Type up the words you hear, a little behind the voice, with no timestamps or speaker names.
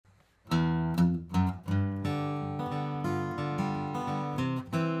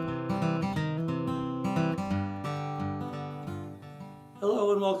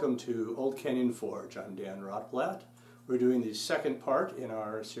Hello and welcome to Old Canyon Forge. I'm Dan Rotblatt. We're doing the second part in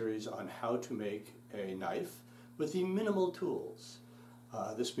our series on how to make a knife with the minimal tools.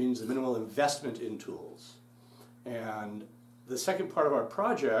 This means the minimal investment in tools. And the second part of our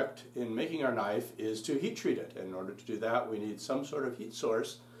project in making our knife is to heat treat it. And in order to do that, we need some sort of heat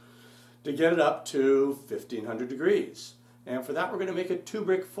source to get it up to 1500 degrees. And for that, we're going to make a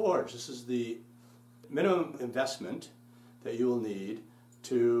 2-brick forge. This is the minimum investment that you will need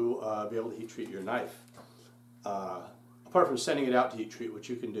to be able to heat treat your knife. Apart from sending it out to heat treat, which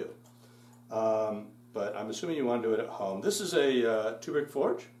you can do. But I'm assuming you want to do it at home. This is a 2-brick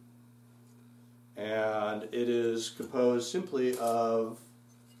forge, and it is composed simply of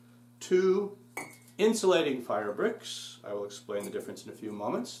 2 insulating fire bricks. I will explain the difference in a few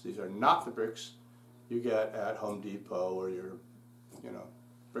moments. These are not the bricks you get at Home Depot or your,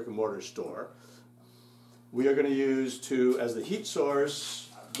 brick and mortar store. We are going to use as the heat source,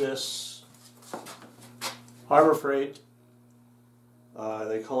 this Harbor Freight.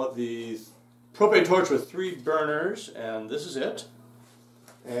 They call it the propane torch with 3 burners, and this is it.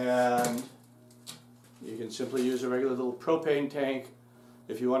 And you can simply use a regular little propane tank.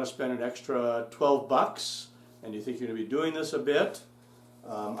 If you want to spend an extra $12 and you think you're going to be doing this a bit,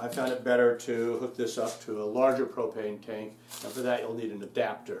 I found it better to hook this up to a larger propane tank, and for that you'll need an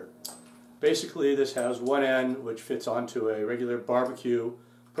adapter. Basically, this has one end which fits onto a regular barbecue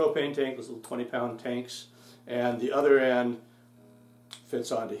propane tank, those little 20-pound tanks, and the other end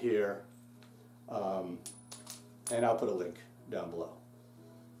fits onto here, and I'll put a link down below.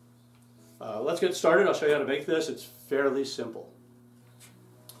 Let's get started. I'll show you how to make this. It's fairly simple.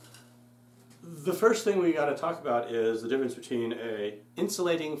 The first thing we got to talk about is the difference between a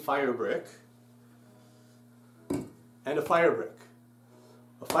insulating fire brick and a fire brick.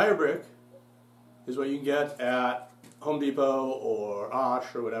 A fire brick is what you can get at Home Depot or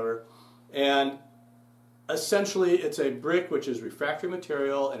Osh or whatever, and essentially it's a brick which is refractory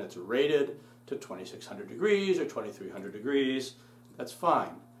material and it's rated to 2600 degrees or 2300 degrees. That's fine.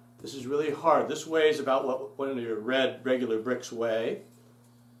 This is really hard. This weighs about what one of your red regular bricks weigh.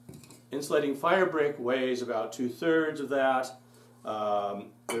 Insulating fire brick weighs about 2/3 of that.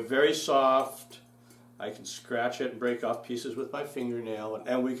 They're very soft. I can scratch it and break off pieces with my fingernail,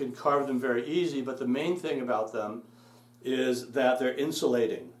 and we can carve them very easy, but the main thing about them is that they're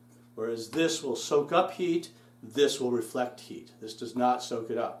insulating. Whereas this will soak up heat, this will reflect heat. This does not soak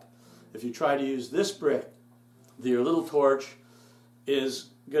it up. If you try to use this brick, your little torch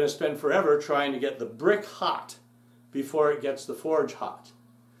is going to spend forever trying to get the brick hot before it gets the forge hot.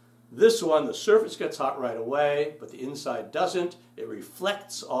 This one, the surface gets hot right away, but the inside doesn't. It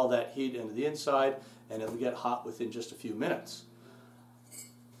reflects all that heat into the inside, and it'll get hot within just a few minutes.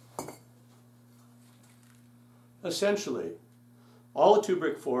 Essentially, all a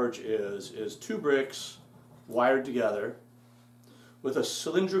 2-brick forge is 2 bricks wired together with a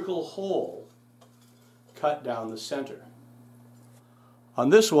cylindrical hole cut down the center. On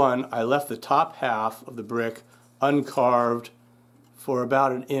this one, I left the top half of the brick uncarved for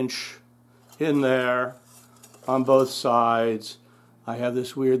about 1 inch in there on both sides. I have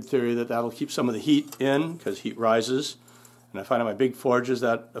this weird theory that that'll keep some of the heat in, because heat rises, and I find on my big forges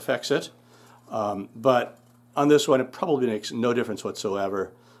that affects it. But on this one, it probably makes no difference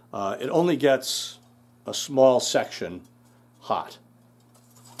whatsoever. It only gets a small section hot.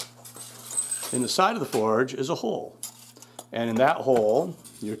 In the side of the forge is a hole, and in that hole,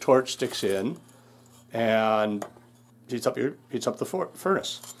 your torch sticks in and heats up the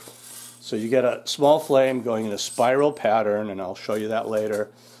furnace. So you get a small flame going in a spiral pattern, and I'll show you that later,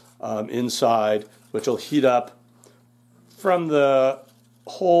 inside, which will heat up from the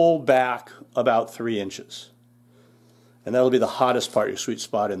hole back about 3 inches. And that'll be the hottest part, your sweet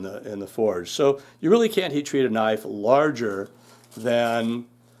spot in the forge. So you really can't heat treat a knife larger than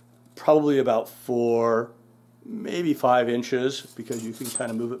probably about 4, maybe 5 inches, because you can kind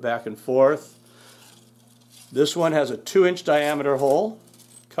of move it back and forth. This one has a 2-inch diameter hole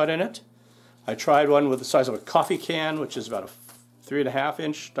cut in it. I tried one with the size of a coffee can, which is about a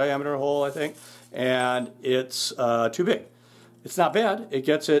 3.5-inch diameter hole, I think, and it's too big. It's not bad. It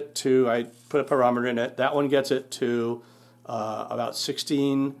gets it to, I put a pyrometer in it, that one gets it to about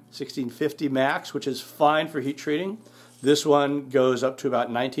 1650 max, which is fine for heat treating. This one goes up to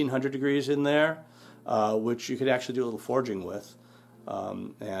about 1900 degrees in there, which you could actually do a little forging with,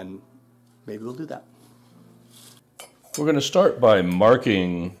 and maybe we'll do that. We're going to start by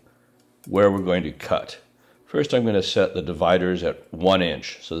marking where we're going to cut. First, I'm going to set the dividers at 1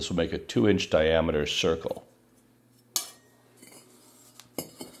 inch, so this will make a 2-inch diameter circle.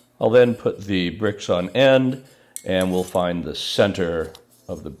 I'll then put the bricks on end, and we'll find the center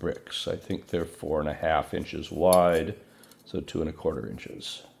of the bricks. I think they're 4.5 inches wide, so 2¼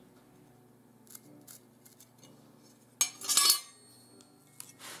 inches.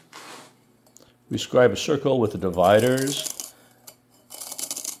 We scribe a circle with the dividers.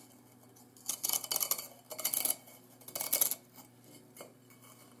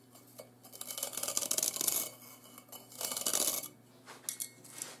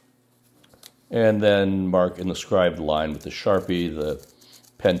 And then mark in the scribed line with the Sharpie. The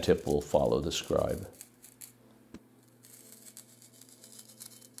pen tip will follow the scribe.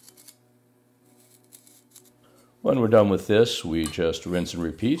 When we're done with this, we just rinse and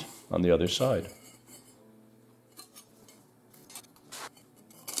repeat on the other side.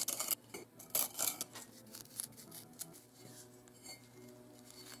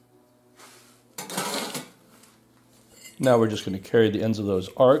 Now we're just going to carry the ends of those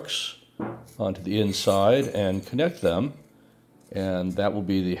arcs onto the inside and connect them, and that will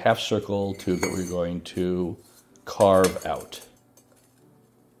be the half circle tube that we're going to carve out.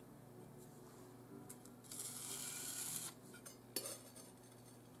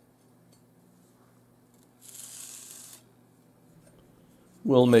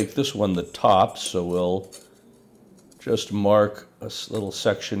 We'll make this one the top, so we'll just mark a little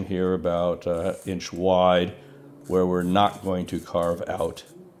section here about an inch wide where we're not going to carve out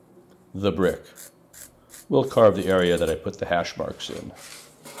the brick. We'll carve the area that I put the hash marks in.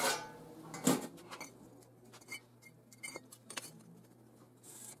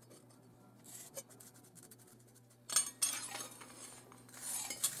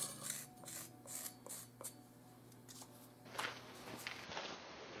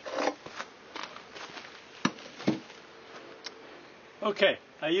 Okay,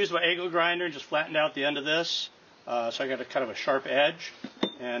 I used my angle grinder and just flattened out the end of this, so I got a kind of a sharp edge,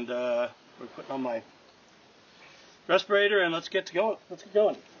 and we're putting on my respirator, and let's get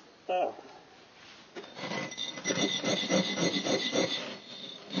going. Oh.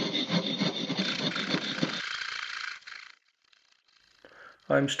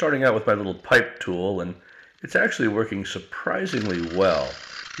 I'm starting out with my little pipe tool, and it's actually working surprisingly well.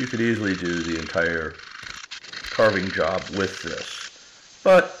 You could easily do the entire carving job with this.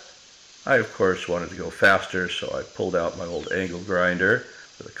 But I, of course, wanted to go faster, so I pulled out my old angle grinder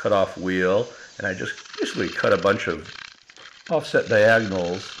with a cut-off wheel, and I just basically cut a bunch of offset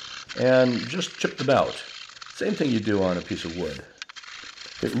diagonals and just chipped them out. Same thing you do on a piece of wood.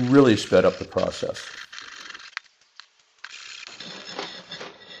 It really sped up the process.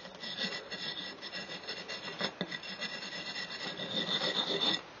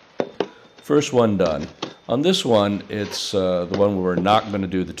 First one done. On this one, it's the one where we're not going to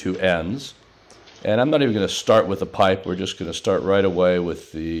do the two ends. And I'm not even going to start with the pipe. We're just going to start right away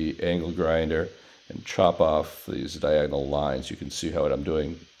with the angle grinder and chop off these diagonal lines. You can see how I'm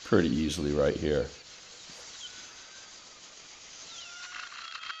doing pretty easily right here.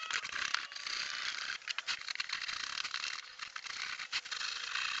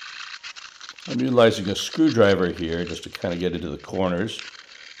 I'm utilizing a screwdriver here just to kind of get into the corners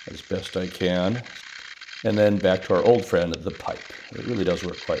as best I can. And then back to our old friend, the pipe. It really does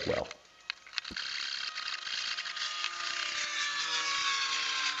work quite well.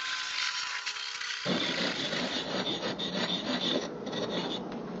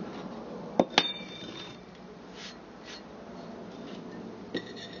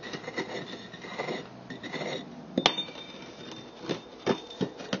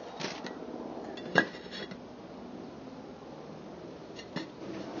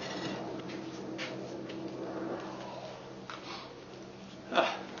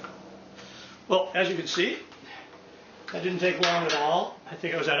 Well, as you can see, that didn't take long at all. I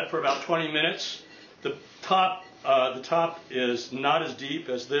think I was at it for about 20 minutes. The top is not as deep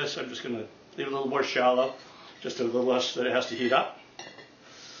as this. I'm just going to leave it a little more shallow, just a little less that it has to heat up.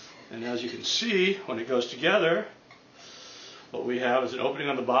 And as you can see, when it goes together, what we have is an opening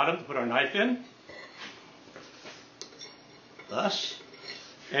on the bottom to put our knife in, thus.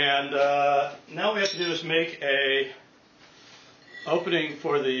 And now what we have to do is make a opening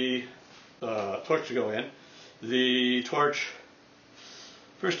for the torch to go in. The torch,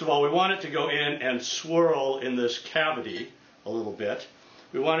 first of all, we want it to go in and swirl in this cavity a little bit.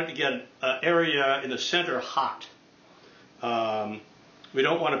 We want it to get an area in the center hot. We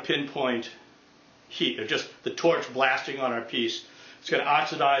don't want to pinpoint heat, or just the torch blasting on our piece. It's going to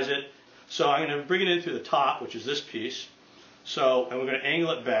oxidize it. So I'm going to bring it in through the top, which is this piece. So, and we're going to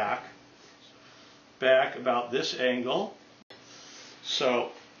angle it back about this angle. So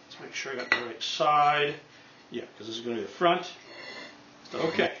let's make sure I got the right side. Yeah, because this is going to be the front.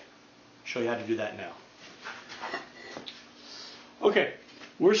 Okay, show you how to do that now. Okay,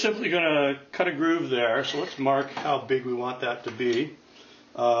 we're simply going to cut a groove there. So let's mark how big we want that to be.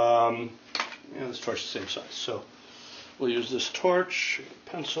 This torch is the same size. So we'll use this torch,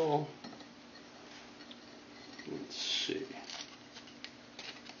 pencil. Let's see.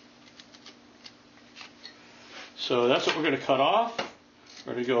 So that's what we're going to cut off.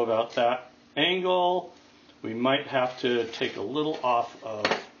 We're going to go about that angle. We might have to take a little off of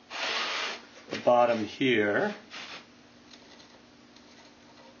the bottom here,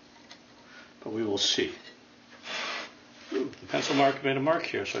 but we will see. Ooh, the pencil mark made a mark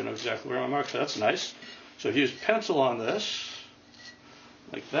here, so I know exactly where my mark is. So that's nice. So if you use pencil on this,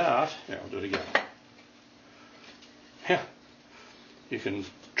 like that, here, I'll do it again. Yeah, you can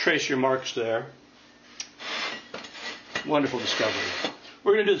trace your marks there. Wonderful discovery.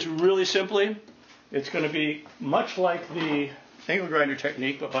 We're going to do this really simply. It's going to be much like the angle grinder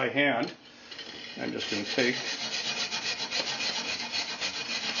technique, but by hand. I'm just going to take a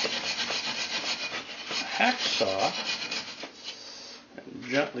hacksaw and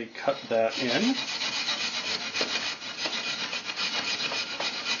gently cut that in.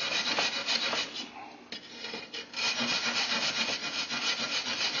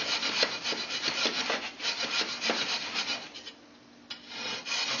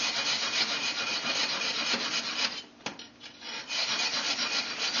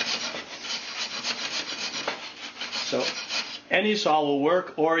 So any saw will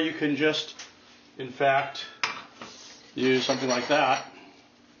work, or you can just, in fact, use something like that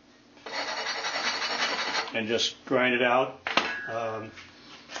and just grind it out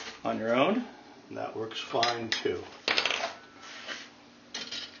on your own. And that works fine too.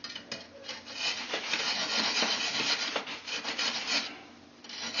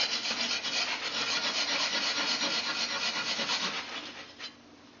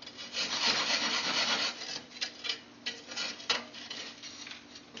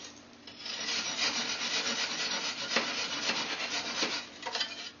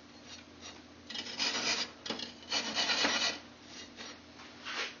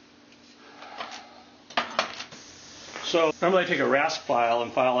 So normally I take a rasp file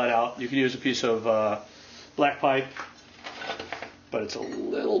and file that out. You can use a piece of black pipe, but it's a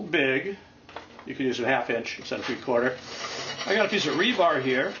little big. You can use a 1/2 inch instead of 3/4. I got a piece of rebar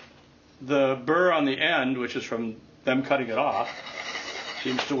here. The burr on the end, which is from them cutting it off,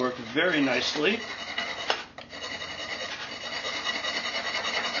 seems to work very nicely.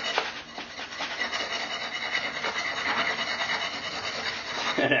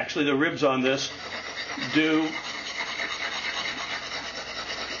 And actually the ribs on this do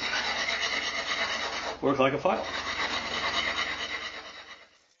work like a file.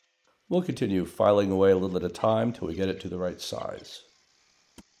 We'll continue filing away a little at a time till we get it to the right size.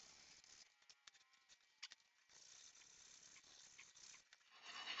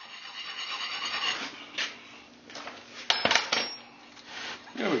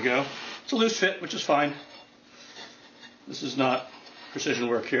 There we go. It's a loose fit, which is fine. This is not precision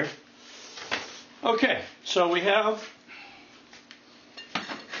work here. Okay, so we have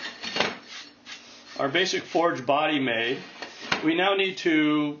our basic forged body made. We now need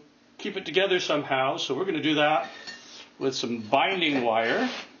to keep it together somehow, so we're going to do that with some binding wire.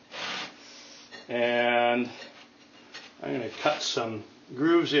 And I'm going to cut some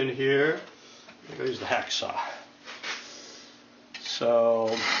grooves in here. I'm going to use the hacksaw.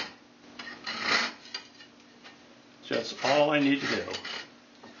 So that's all I need to do.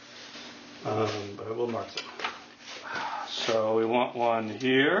 But I will mark them. So we want one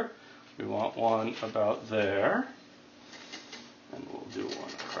here. We want one about there. And we'll do one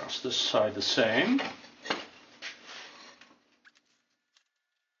across this side the same.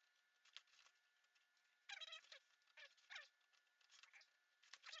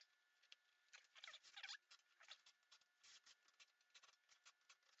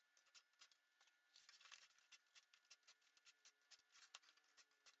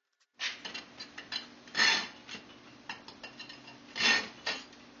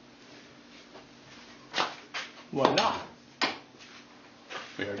 Voila!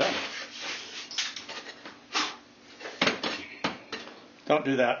 We are done. Don't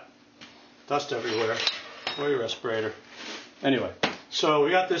do that. Dust everywhere. Or your respirator. Anyway, so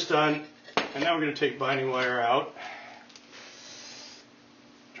we got this done, and now we're going to take binding wire out.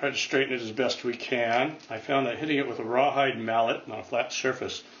 Try to straighten it as best we can. I found that hitting it with a rawhide mallet on a flat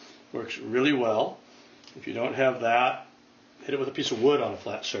surface works really well. If you don't have that, hit it with a piece of wood on a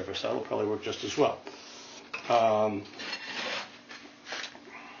flat surface. That'll probably work just as well.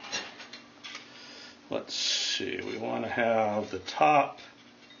 Let's see, we want to have the top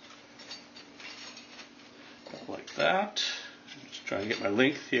like that. Just trying to get my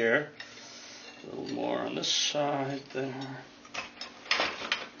length here. A little more on this side there.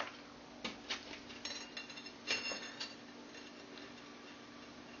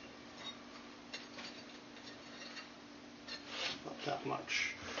 Not that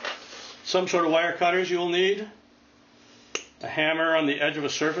much. Some sort of wire cutters you will need. A hammer on the edge of a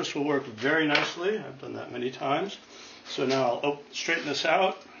surface will work very nicely. I've done that many times. So now I'll straighten this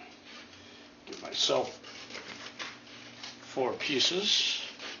out. Give myself 4 pieces,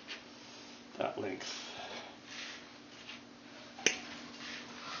 that length.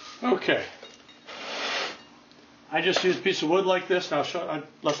 Okay. I just used a piece of wood like this. Now I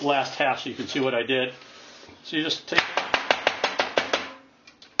left the last half so you can see what I did. So you just take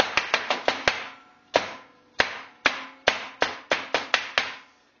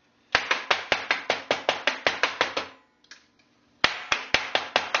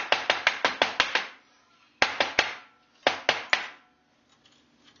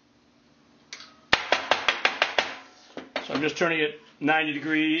So I'm just turning it 90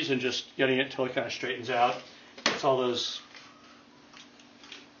 degrees and just getting it till it kind of straightens out. Gets all those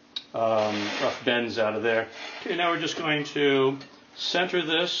rough bends out of there. Okay, now we're just going to center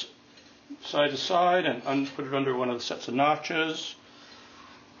this side to side and put it under one of the sets of notches.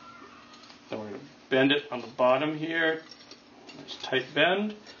 Then we're going to bend it on the bottom here. Nice tight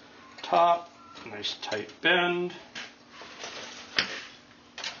bend. Top, nice tight bend.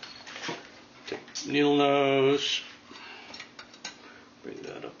 Take needle nose. Bring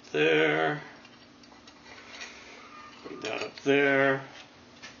that up there. Bring that up there.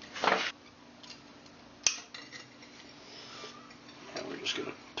 And we're just going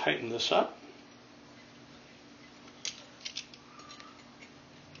to tighten this up.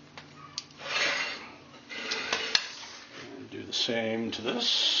 And do the same to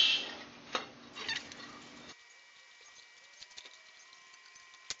this.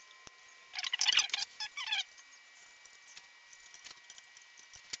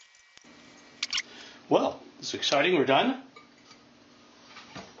 Well, it's exciting. We're done.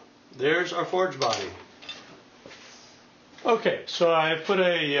 There's our forge body. Okay, so I put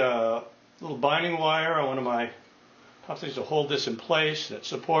a little binding wire on one of my top things to hold this in place. That's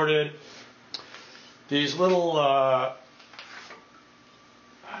supported. These little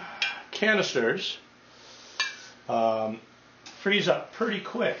canisters freeze up pretty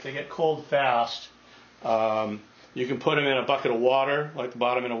quick. They get cold fast. You can put them in a bucket of water, like the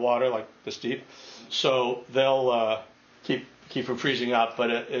bottom in a water, like this deep. So they'll keep from freezing up.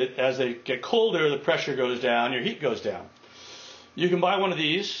 But as they get colder, the pressure goes down, your heat goes down. You can buy one of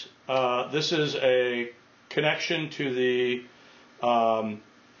these. This is a connection to the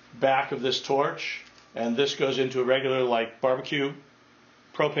back of this torch, and this goes into a regular like barbecue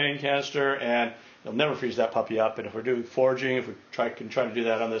propane canister, and it'll never freeze that puppy up. And if we're doing forging, if we can try to do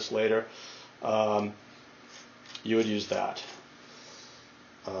that on this later, you would use that.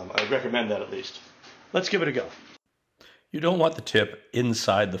 I recommend that at least. Let's give it a go. You don't want the tip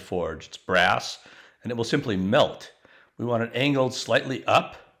inside the forge. It's brass and it will simply melt. We want it angled slightly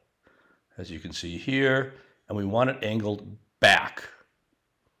up, as you can see here, and we want it angled back,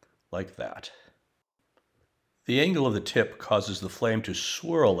 like that. The angle of the tip causes the flame to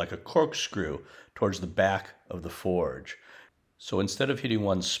swirl like a corkscrew towards the back of the forge. So instead of heating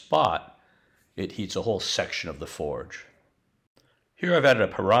one spot, it heats a whole section of the forge. Here I've added a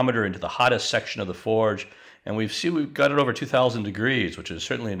pyrometer into the hottest section of the forge, and we've got it over 2,000 degrees, which is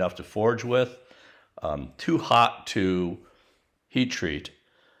certainly enough to forge with. Too hot to heat treat,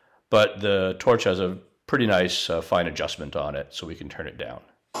 but the torch has a pretty nice fine adjustment on it, so we can turn it down.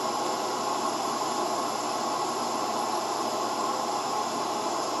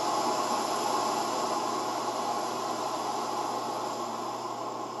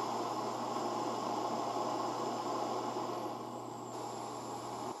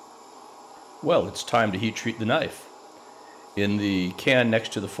 Well, it's time to heat treat the knife. In the can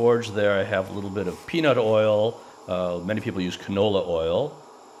next to the forge there, I have a little bit of peanut oil. Many people use canola oil.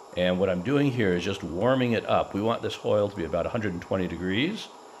 And what I'm doing here is just warming it up. We want this oil to be about 120 degrees.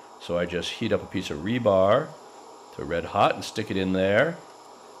 So I just heat up a piece of rebar to red hot and stick it in there.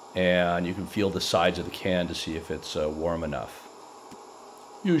 And you can feel the sides of the can to see if it's warm enough.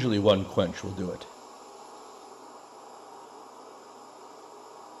 Usually one quench will do it.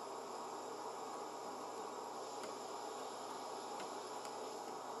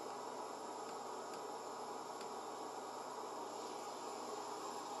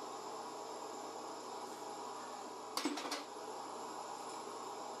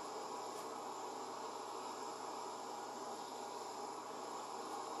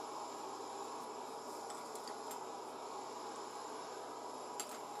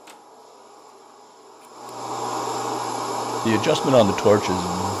 The adjustment on the torch is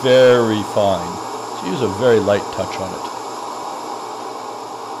very fine, so use a very light touch on it.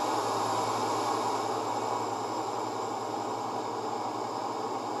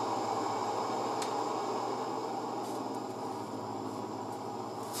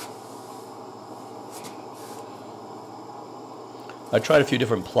 I tried a few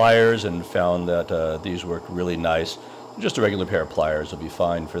different pliers and found that these work really nice. Just a regular pair of pliers will be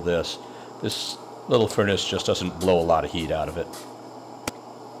fine for this. This little furnace just doesn't blow a lot of heat out of it.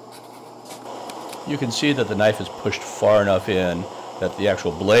 You can see that the knife is pushed far enough in that the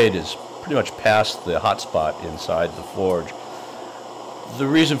actual blade is pretty much past the hot spot inside the forge. The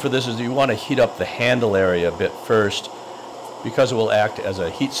reason for this is you want to heat up the handle area a bit first because it will act as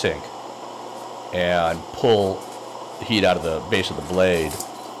a heat sink and pull the heat out of the base of the blade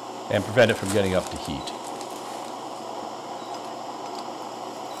and prevent it from getting up to heat.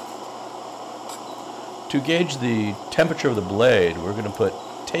 To gauge the temperature of the blade, we're going to put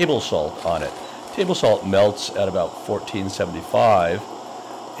table salt on it. Table salt melts at about 1475,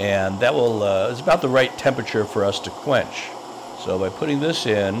 and that will is about the right temperature for us to quench. So by putting this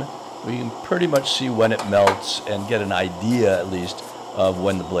in, we can pretty much see when it melts and get an idea, at least, of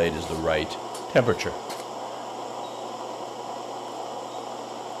when the blade is the right temperature.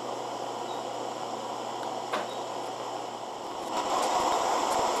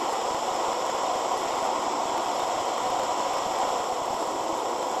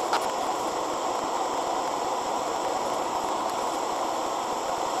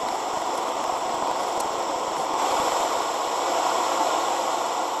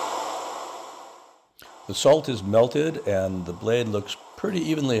 The salt is melted and the blade looks pretty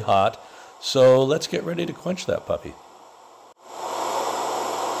evenly hot, so let's get ready to quench that puppy.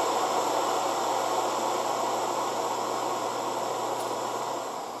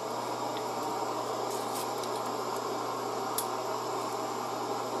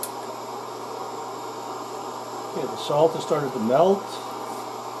 Okay, the salt has started to melt.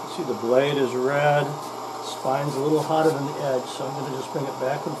 You see the blade is red. The spine's a little hotter than the edge, so I'm going to just bring it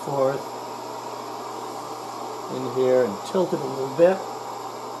back and forth in here and tilt it a little bit.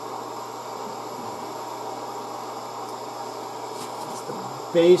 It's the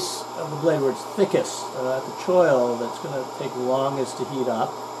base of the blade where it's thickest at the choil that's going to take longest to heat up.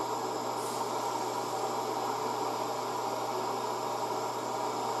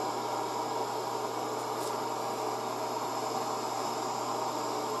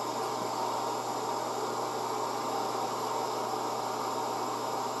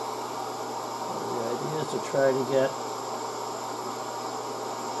 To try to get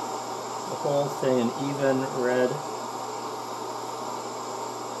the whole thing an even red.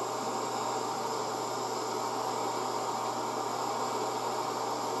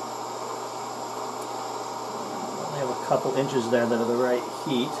 I only have a couple inches there that are the right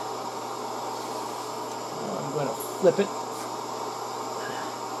heat. Now I'm going to flip it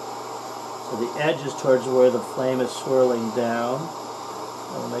so the edge is towards where the flame is swirling down.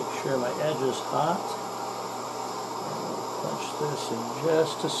 I'll make sure my edge is hot. Punch this in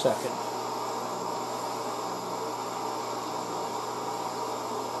just a second.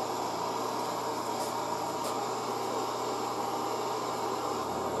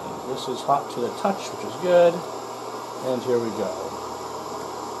 And this is hot to the touch, which is good. And here we go.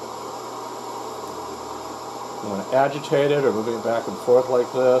 You want to agitate it or moving it back and forth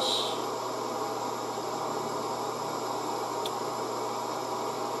like this.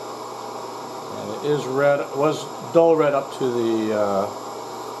 It is red, it was dull red up to the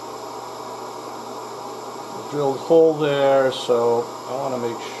drilled hole there, so I want to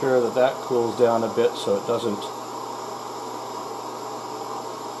make sure that that cools down a bit so it doesn't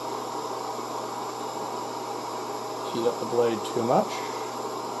heat up the blade too much.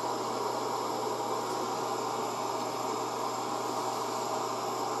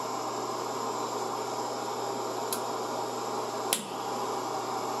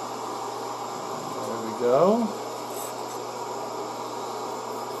 Go.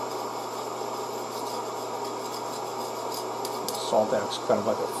 The salt acts kind of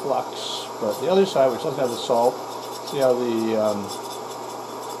like a flux, but the other side, which doesn't have the salt, see how the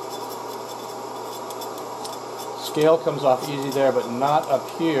scale comes off easy there, but not up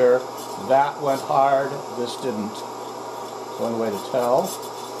here. That went hard, this didn't. One way to tell.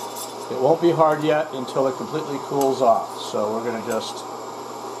 It won't be hard yet until it completely cools off, so we're going to just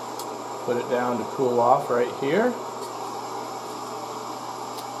put it down to cool off right here.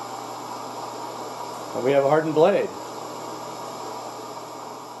 And we have a hardened blade.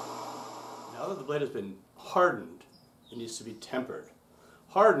 Now that the blade has been hardened, it needs to be tempered.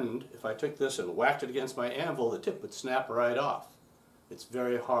 hardened, if I took this and whacked it against my anvil, the tip would snap right off. It's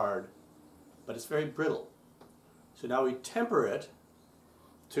very hard, but it's very brittle. So now we temper it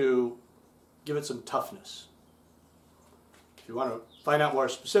to give it some toughness. If you want to find out more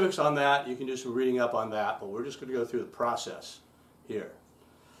specifics on that, you can do some reading up on that, but we're just going to go through the process here.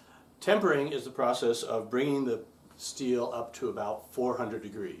 Tempering is the process of bringing the steel up to about 400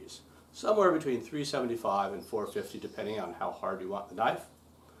 degrees, somewhere between 375 and 450, depending on how hard you want the knife.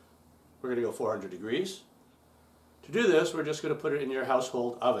 We're going to go 400 degrees. To do this, we're just going to put it in your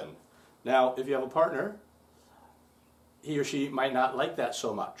household oven. Now, if you have a partner, he or she might not like that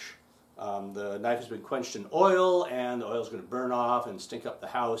so much. The knife has been quenched in oil, and the oil is going to burn off and stink up the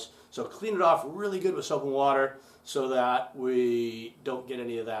house. So clean it off really good with soap and water so that we don't get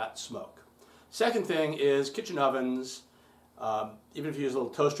any of that smoke. Second thing is kitchen ovens, even if you use a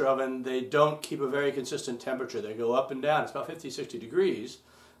little toaster oven, they don't keep a very consistent temperature. They go up and down. It's about 50, 60 degrees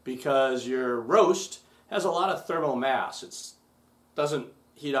because your roast has a lot of thermal mass. It doesn't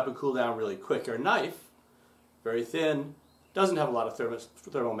heat up and cool down really quick. Your knife, very thin, doesn't have a lot of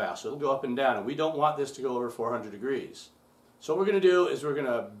thermal mass, so it'll go up and down, and we don't want this to go over 400 degrees. So what we're going to do is we're going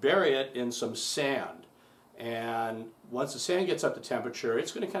to bury it in some sand, and once the sand gets up to temperature,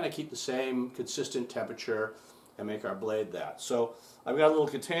 it's going to kind of keep the same consistent temperature and make our blade that. So I've got a little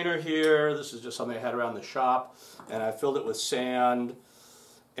container here. This is just something I had around the shop, and I filled it with sand,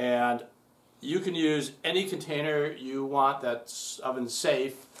 and you can use any container you want that's oven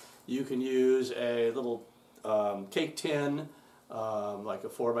safe. You can use a little cake tin, like a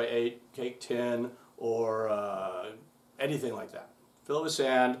 4x8 cake tin, or anything like that. Fill it with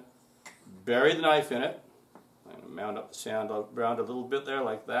sand, bury the knife in it. I'm going to mount up the sand around a little bit there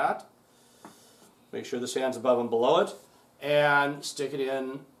like that. Make sure the sand's above and below it, and stick it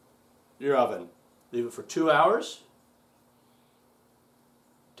in your oven. Leave it for 2 hours.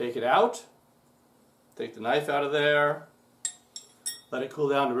 Take it out. Take the knife out of there. Let it cool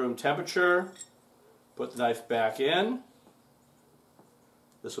down to room temperature. Put the knife back in.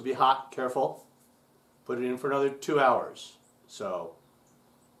 This will be hot, careful. Put it in for another 2 hours. So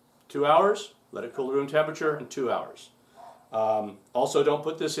 2 hours, let it cool to room temperature, and 2 hours. Also, don't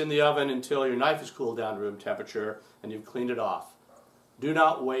put this in the oven until your knife is cooled down to room temperature and you've cleaned it off. Do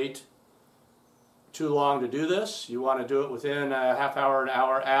not wait too long to do this. You want to do it within a half hour, an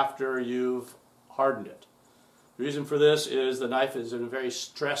hour after you've hardened it. The reason for this is the knife is in a very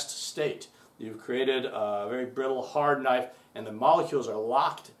stressed state. You've created a very brittle, hard knife, and the molecules are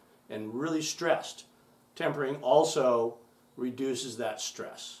locked and really stressed. Tempering also reduces that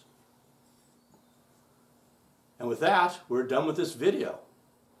stress. And with that, we're done with this video.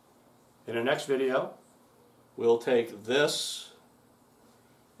 In our next video, we'll take this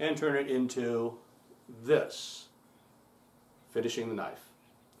and turn it into this, finishing the knife.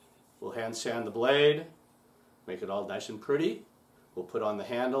 We'll hand sand the blade, make it all nice and pretty. We'll put on the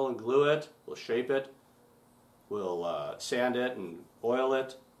handle and glue it. We'll shape it. We'll sand it and oil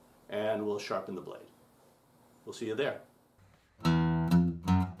it, and we'll sharpen the blade. We'll see you there.